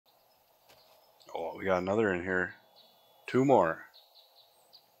Oh, we got another in here. 2 more.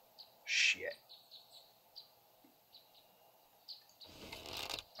 Shit.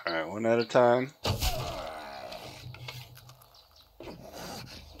 Alright, one at a time.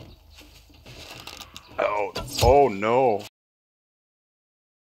 Oh no.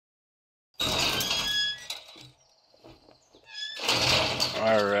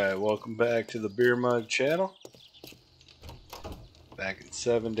 Alright, welcome back to the Beer Mug channel. Back in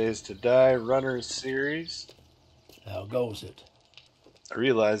 7 Days to Die Runners series. How goes it? I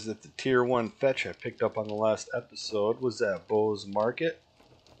realized that the tier 1 fetch I picked up on the last episode was at Bo's Market.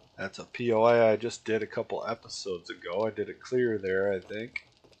 That's a POI I just did a couple episodes ago. I did a clear there, I think.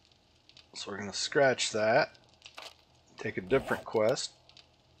 So we're going to scratch that. Take a different quest.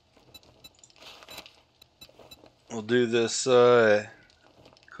 We'll do this clear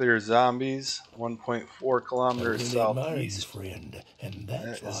zombies 1.4 kilometers southeast. Friend, and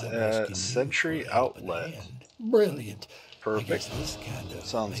that's That is why I'm at asking Century you for a helping Outlet. hand. Brilliant. Perfect. I guess this kind of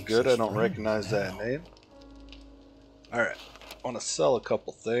Sounds makes good. us I don't friends recognize that now. name. Alright. I want to sell a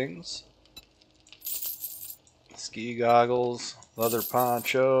couple things. Ski goggles, leather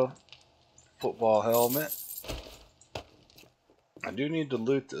poncho, football helmet. I do need to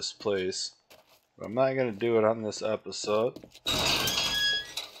loot this place, but I'm not going to do it on this episode. What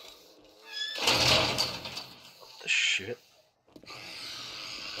the shit?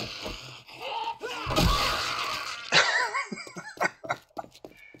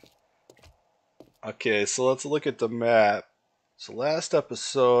 Okay, so let's look at the map. So last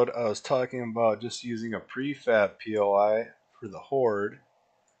episode I was talking about just using a prefab POI for the Horde,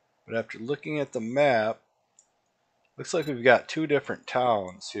 but after looking at the map, looks like we've got 2 different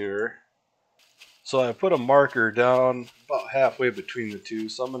towns here. So I put a marker down about halfway between the two,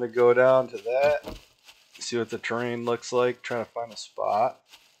 so I'm going to go down to that, see what the terrain looks like, try to find a spot,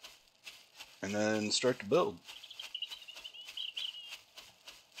 and then start to build.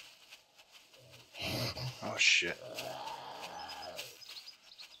 Oh shit.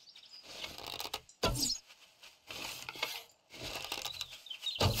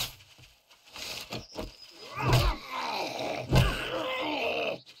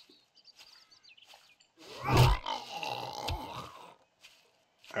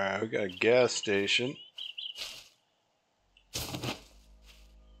 Alright, we got a gas station.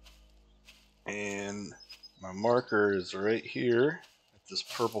 And my marker is right here at this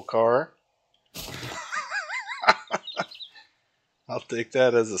purple car. I'll take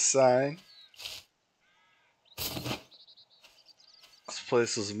that as a sign. This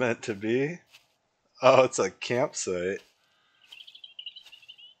place was meant to be. Oh, it's a campsite.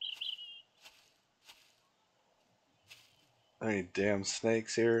 Any damn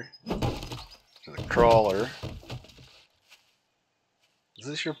snakes here? There's a crawler. Is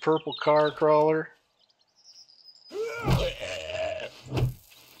this your purple car, crawler?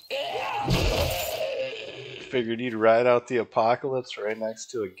 Figured you'd ride out the apocalypse right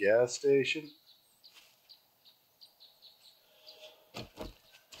next to a gas station.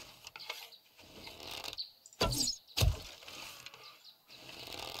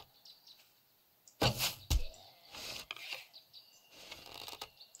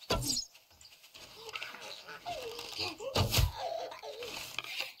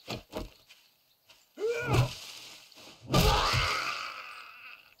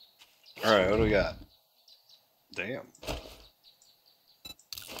 Alright, what do we got? Damn.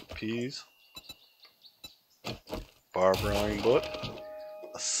 Peas. Bar brewing book.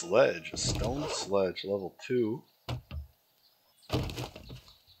 A sledge. A stone sledge. Level 2.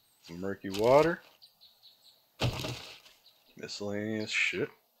 Some murky water. Miscellaneous shit.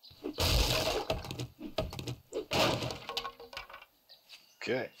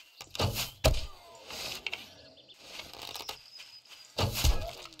 Okay.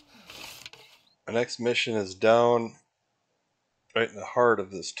 Our next mission is down right in the heart of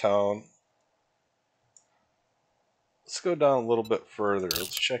this town. Let's go down a little bit further.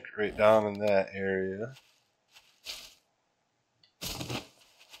 Let's check right down in that area.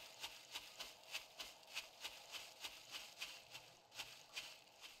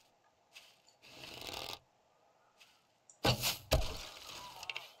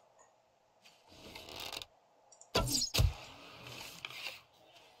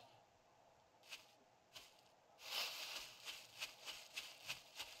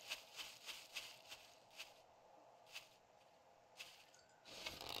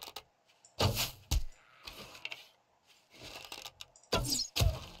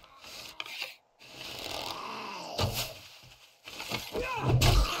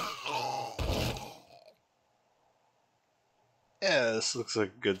 Yeah, this looks like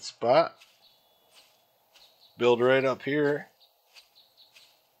a good spot. build right up here.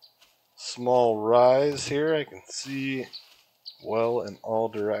 Small rise here. I can see well in all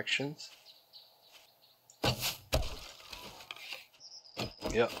directions.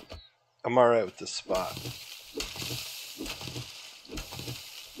 Yep, I'm alright with this spot.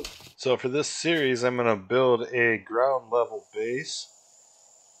 So for this series, I'm going to build a ground level base,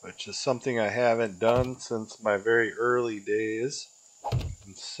 which is something I haven't done since my very early days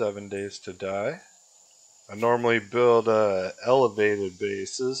in 7 Days to Die. I normally build elevated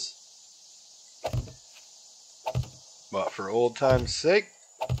bases, but for old time's sake,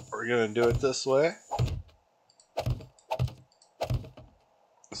 we're going to do it this way.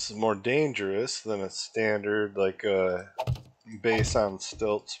 This is more dangerous than a standard, like a base on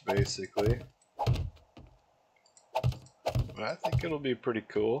stilts, basically. But I think it'll be pretty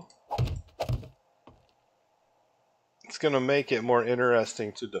cool. It's going to make it more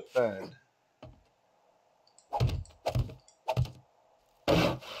interesting to defend.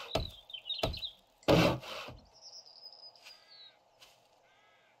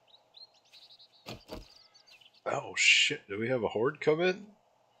 Oh shit, do we have a horde come in?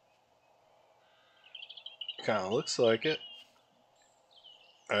 Kinda looks like it.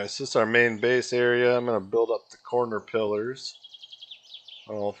 Alright, so this is our main base area. I'm gonna build up the corner pillars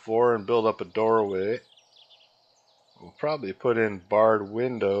on all four and build up a doorway. We'll probably put in barred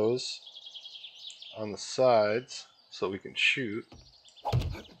windows on the sides so we can shoot.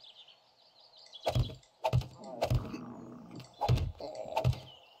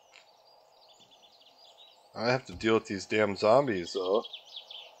 I have to deal with these damn zombies though.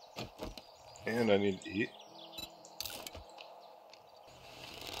 And I need to eat.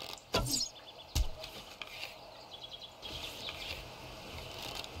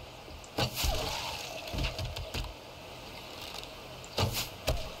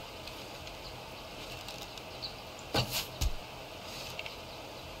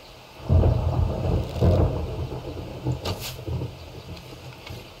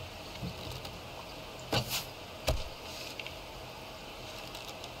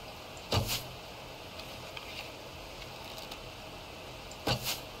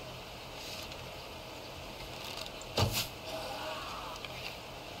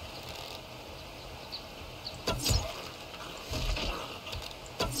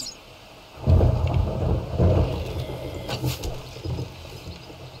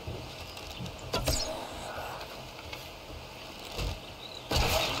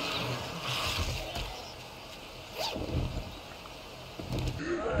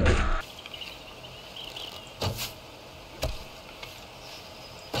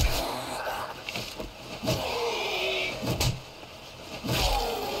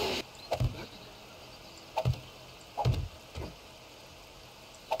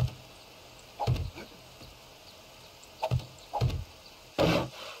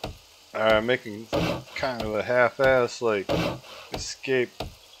 Alright, I'm making kind of a half-ass like escape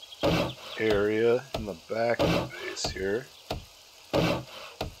area in the back of the base here.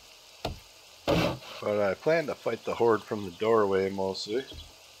 But I plan to fight the horde from the doorway mostly.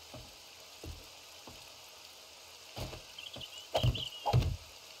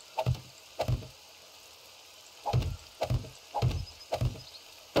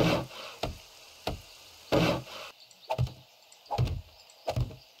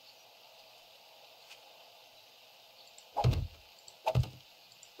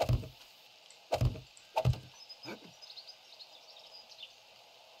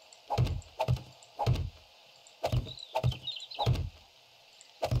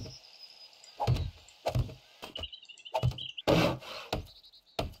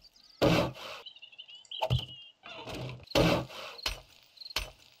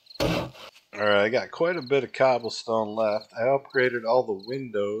 Alright, I got quite a bit of cobblestone left. I upgraded all the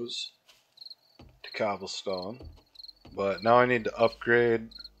windows to cobblestone, but now I need to upgrade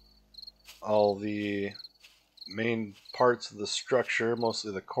all the main parts of the structure,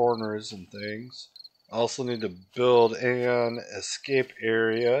 mostly the corners and things. I also need to build an escape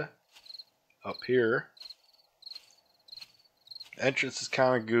area up here. Entrance is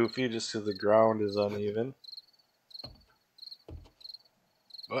kind of goofy just because the ground is uneven.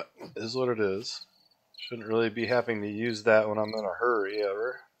 But it is what it is. Shouldn't really be having to use that when I'm in a hurry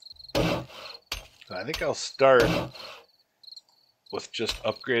ever. I think I'll start with just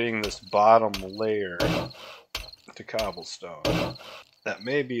upgrading this bottom layer to cobblestone. That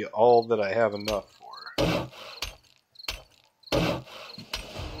may be all that I have enough for.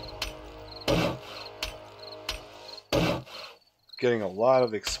 Getting a lot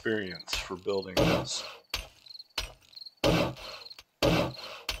of experience for building this.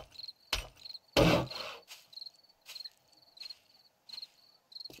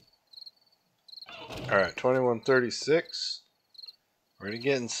 Alright, 2136. We're going to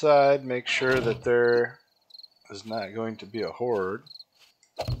get inside, make sure that there is not going to be a horde.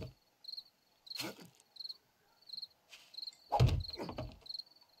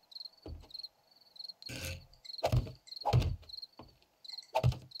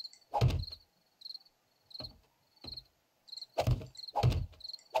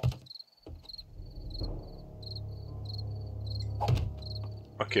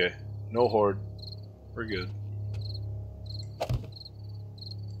 Okay, no horde. We're good.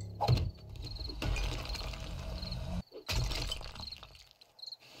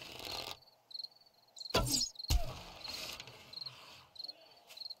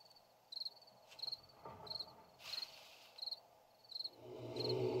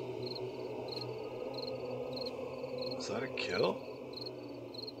 Is that a kill?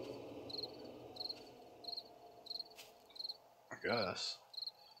 I guess.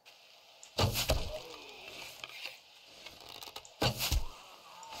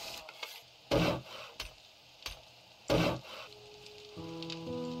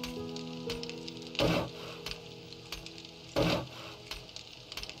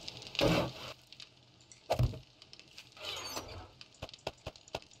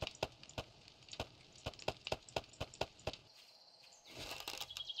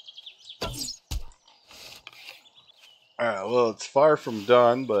 Alright, well, it's far from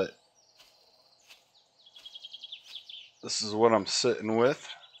done, but this is what I'm sitting with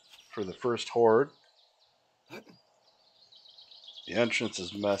for the first horde. The entrance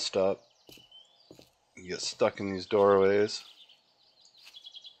is messed up. You get stuck in these doorways.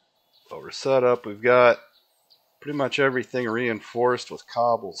 But we're set up. We've got pretty much everything reinforced with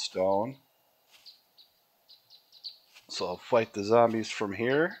cobblestone. So I'll fight the zombies from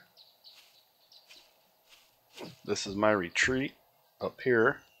here. This is my retreat up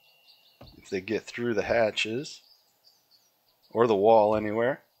here. If they get through the hatches or the wall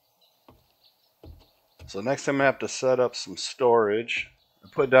anywhere. So next time I have to set up some storage. I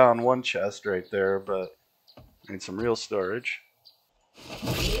put down one chest right there, but I need some real storage.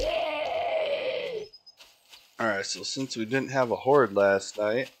 Alright, so since we didn't have a horde last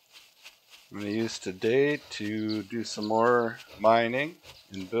night, I'm going to use today to do some more mining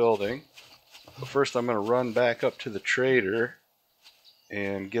and building. But first I'm going to run back up to the trader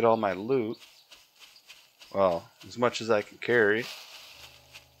and get all my loot. Well, as much as I can carry.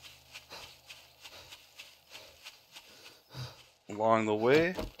 Along the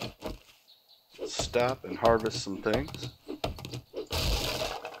way, stop and harvest some things.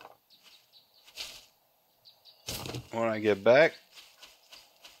 When I get back,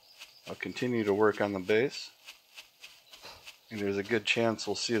 I'll continue to work on the base. And there's a good chance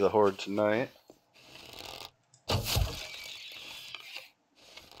we'll see the horde tonight.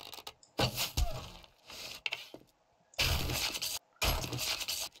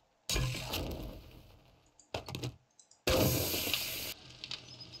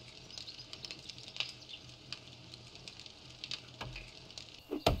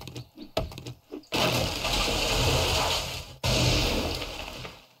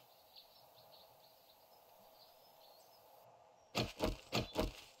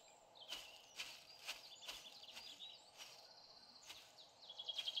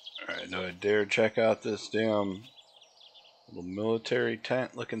 Alright, do I dare check out this damn little military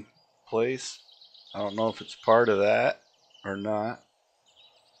tent looking place? I don't know if it's part of that or not.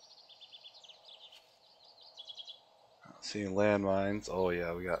 Seeing landmines. Oh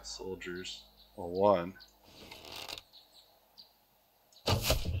yeah, we got soldiers. Well, one.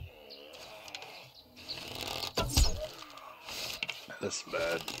 That's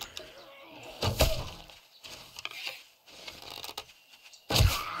bad.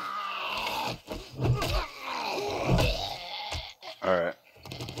 Alright,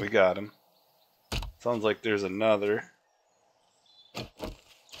 we got him. Sounds like there's another. I'm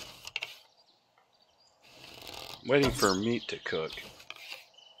waiting for meat to cook.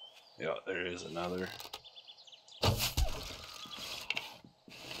 Yeah, there is another.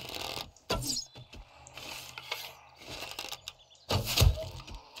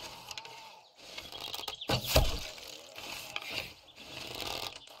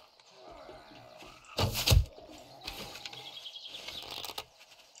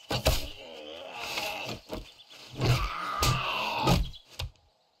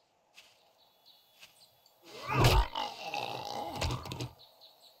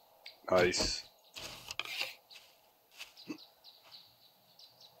 Nice.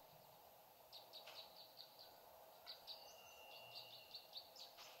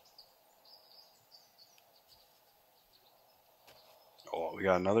 Oh, we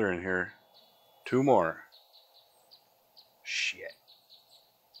got another in here. 2 more. Shit.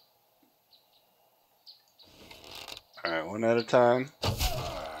 Alright, one at a time.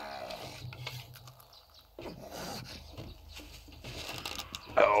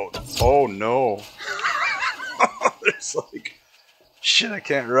 Oh no. There's like... Shit, I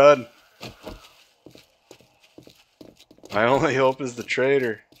can't run. My only hope is the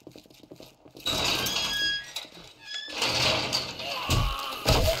trader.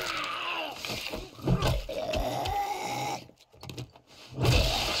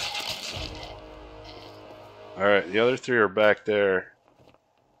 Alright, the other 3 are back there.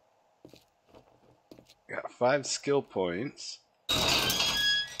 Got 5 skill points.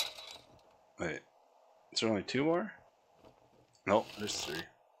 Wait, is there only 2 more? Nope, there's 3.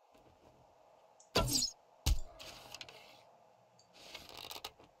 I'm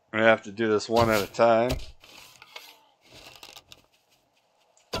gonna have to do this one at a time.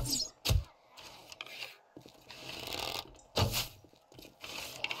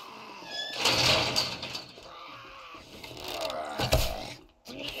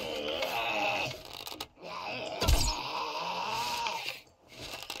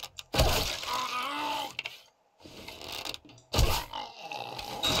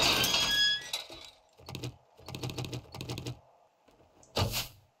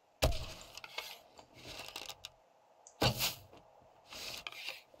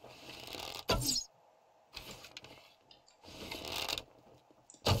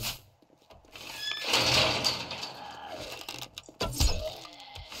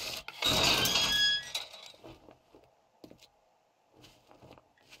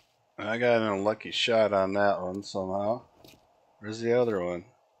 I got an unlucky shot on that one somehow. Where's the other one?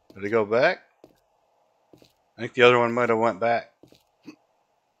 Did it go back? I think the other one might have went back.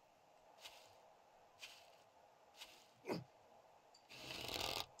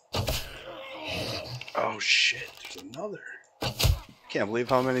 Oh shit, there's another. Can't believe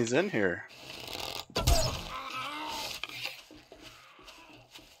how many's in here.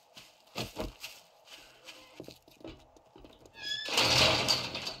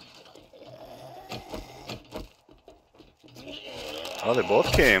 Oh, they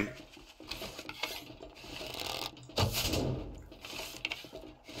both came.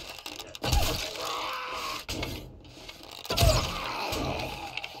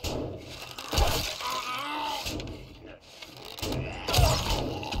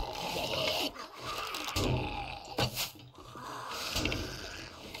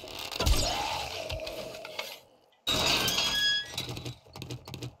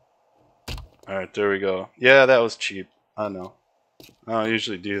 Alright, there we go. Yeah, that was cheap. I know. I don't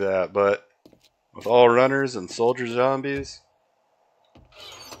usually do that, but with all runners and soldier zombies,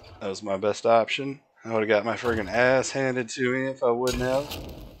 that was my best option. I would have got my friggin' ass handed to me if I wouldn't have.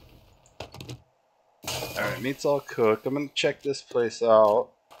 Alright, meat's all cooked. I'm gonna check this place out.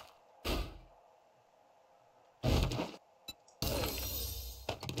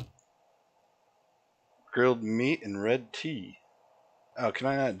 Grilled meat and red tea. Oh, can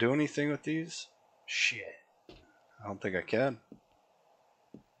I not do anything with these? Shit. I don't think I can.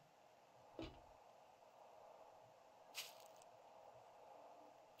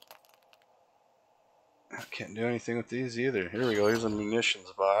 I can't do anything with these either. Here we go. Here's a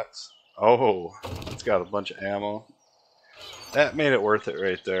munitions box. Oh, it's got a bunch of ammo. That made it worth it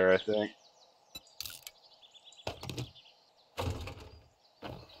right there, I think.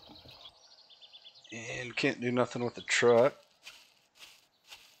 And can't do nothing with the truck.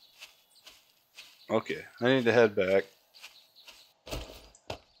 Okay, I need to head back.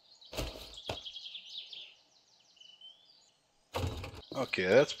 Okay,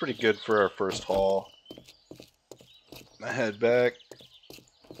 that's pretty good for our first haul. I head back,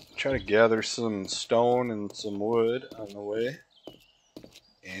 try to gather some stone and some wood on the way,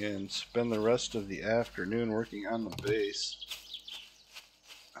 and spend the rest of the afternoon working on the base.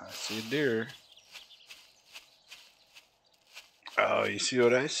 I see a deer. Oh, you see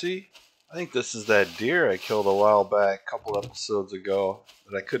what I see? I think this is that deer I killed a while back, a couple episodes ago,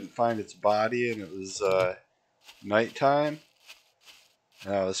 but I couldn't find its body, and it was nighttime.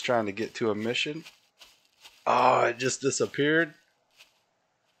 And I was trying to get to a mission. Oh, it just disappeared.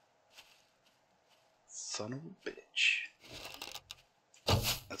 Son of a bitch.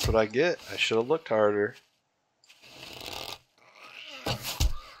 That's what I get. I should have looked harder.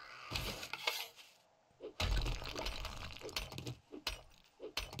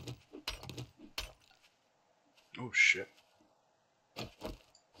 Oh shit.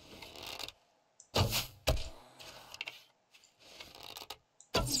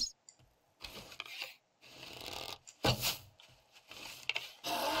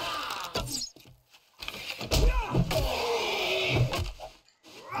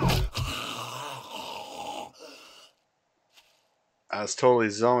 I was totally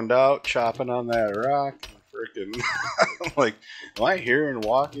zoned out, chopping on that rock. Freaking, I'm like, am I hearing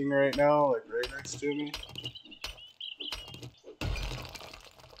walking right now, like right next to me?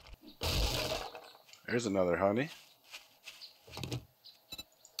 There's another honey.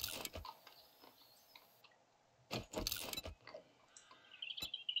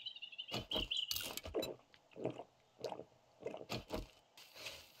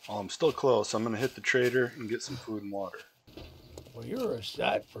 Oh, I'm still close. I'm gonna hit the trader and get some food and water. Well, you're a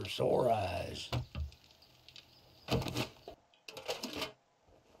sight for sore eyes.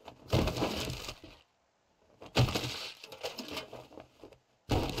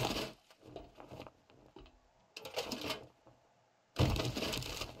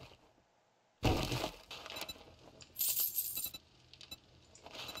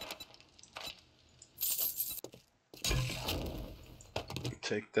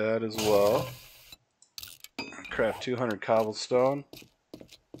 Take that as well. Craft 200 cobblestone.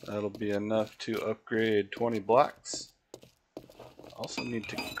 That'll be enough to upgrade 20 blocks. Also need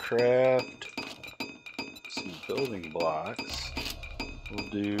to craft some building blocks. We'll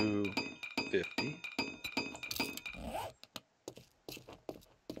do 50.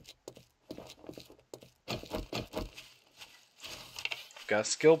 Got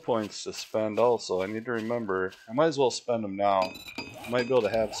skill points to spend also. I need to remember. I might as well spend them now. I might be able to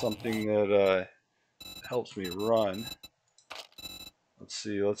have something that helps me run. Let's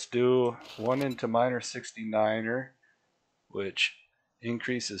see. Let's do one into miner 69er, which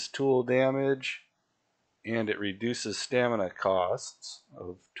increases tool damage and it reduces stamina costs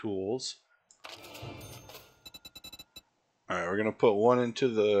of tools. Alright, we're going to put one into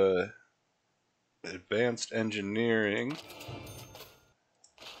the advanced engineering.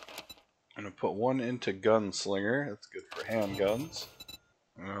 I'm going to put one into gunslinger. That's good for handguns.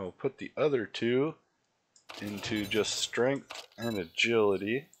 And I'll put the other two into just strength and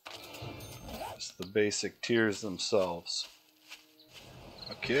agility. Just the basic tiers themselves.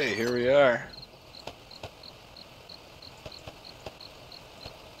 Okay, here we are.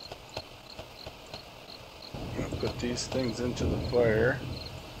 I'm going to put these things into the fire.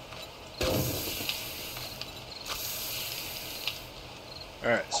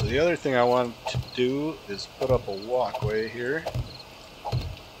 Alright, so the other thing I want to do is put up a walkway here.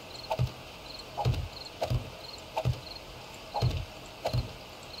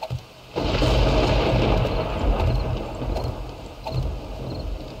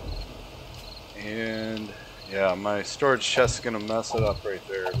 And yeah, my storage chest is going to mess it up right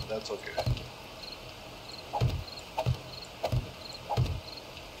there, but that's okay.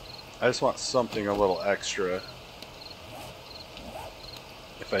 I just want something a little extra.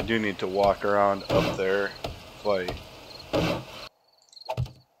 If I do need to walk around up there, fight.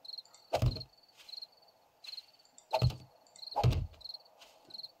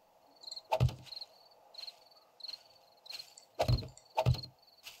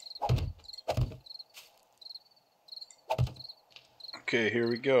 Okay, here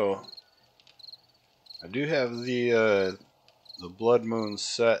we go. I do have the blood moon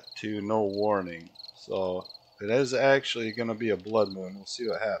set to no warning, so it is actually going to be a blood moon. We'll see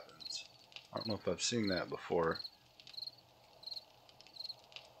what happens. I don't know if I've seen that before.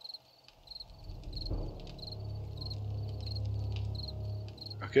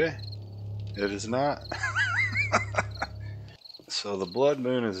 Okay, it is not. So the blood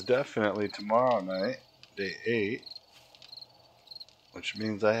moon is definitely tomorrow night, day 8, which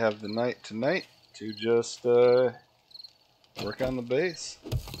means I have the night tonight to just work on the base.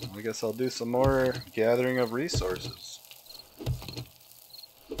 I guess I'll do some more gathering of resources.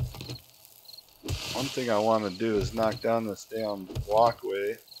 One thing I want to do is knock down this damn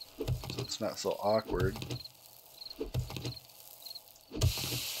walkway so it's not so awkward.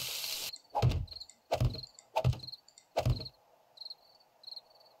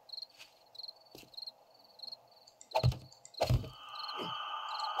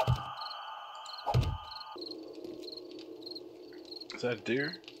 Is that a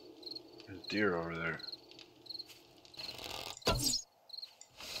deer? There's a deer over there.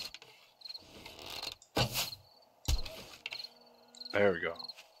 There we go.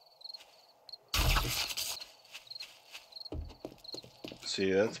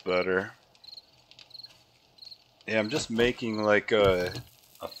 See, that's better. Yeah, I'm just making like a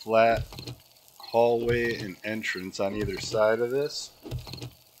flat hallway and entrance on either side of this.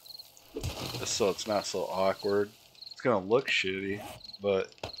 Just so it's not so awkward. It's gonna look shitty,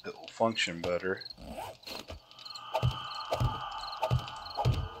 but it will function better.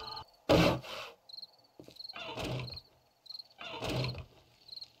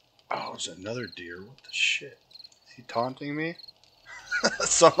 Oh, there's another deer. What the shit? Is he taunting me?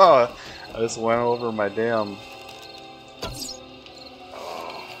 Somehow I just went over my damn.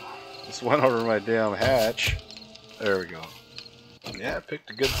 Oh, just went over my damn hatch. There we go. Yeah, I picked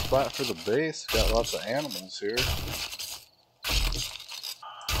a good spot for the base. Got lots of animals here.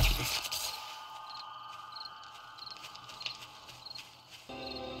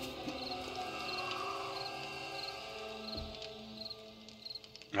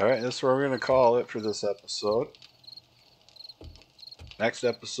 Alright, that's what we're going to call it for this episode. Next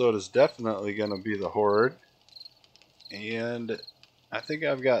episode is definitely going to be the Horde. And I think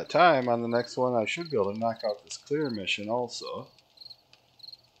I've got time on the next one. I should be able to knock out this clear mission also.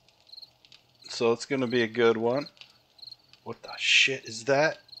 So it's going to be a good one. What the shit is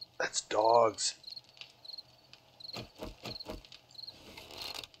that? That's dogs.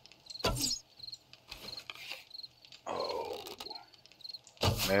 Oh.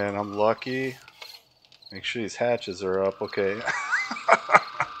 Man, I'm lucky. Make sure these hatches are up. Okay.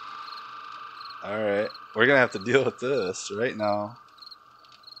 Alright. We're going to have to deal with this right now.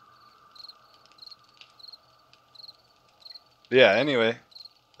 Yeah, anyway.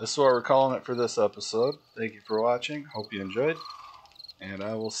 This is what we're calling it for this episode. Thank you for watching. Hope you enjoyed. And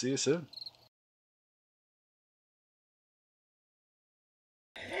I will see you soon.